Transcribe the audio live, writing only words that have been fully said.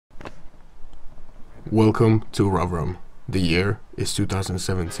Welcome to Rotherham. The year is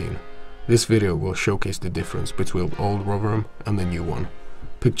 2017. This video will showcase the difference between Old Rotherham and the new one.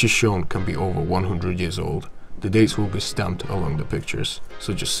 Pictures shown can be over 100 years old. The dates will be stamped along the pictures,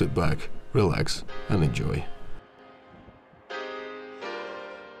 so just sit back, relax and enjoy.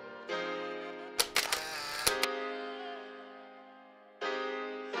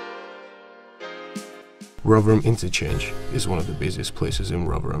 Rotherham Interchange is one of the busiest places in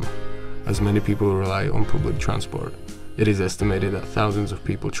Rotherham. As many people rely on public transport, it is estimated that thousands of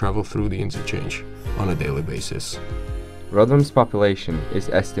people travel through the interchange on a daily basis. Rotherham's population is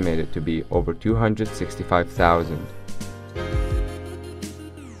estimated to be over 265,000.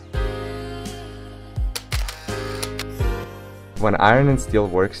 When iron and steel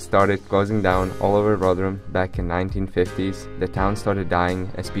works started closing down all over Rotherham back in 1950s, the town started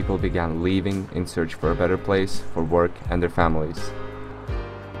dying as people began leaving in search for a better place for work and their families.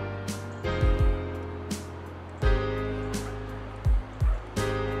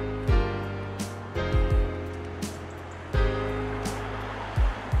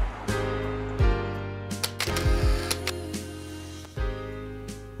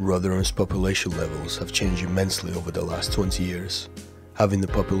 Rotherham's population levels have changed immensely over the last 20 years, having the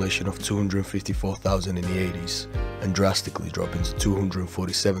population of 254,000 in the 80s and drastically dropping to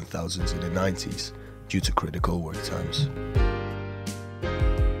 247,000 in the 90s due to critical work times.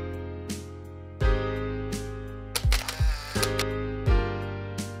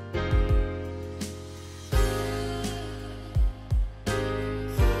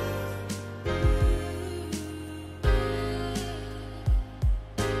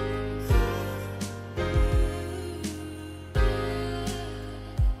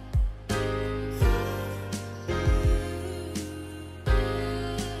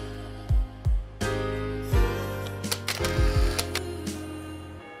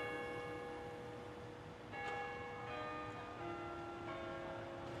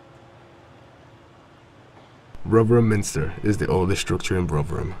 Rotherham Minster is the oldest structure in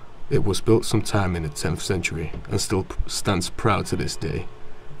Rotherham. It was built sometime in the 10th century and still stands proud to this day,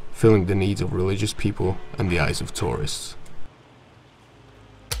 filling the needs of religious people and the eyes of tourists.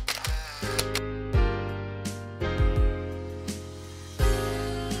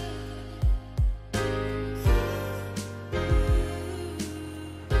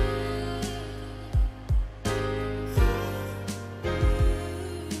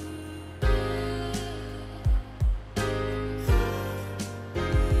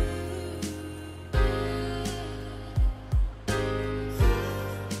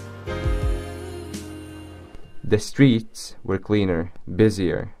 The streets were cleaner,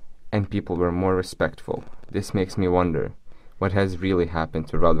 busier, and people were more respectful. This makes me wonder what has really happened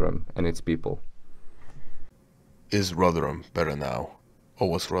to Rotherham and its people. Is Rotherham better now, or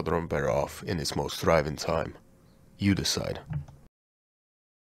was Rotherham better off in its most thriving time? You decide.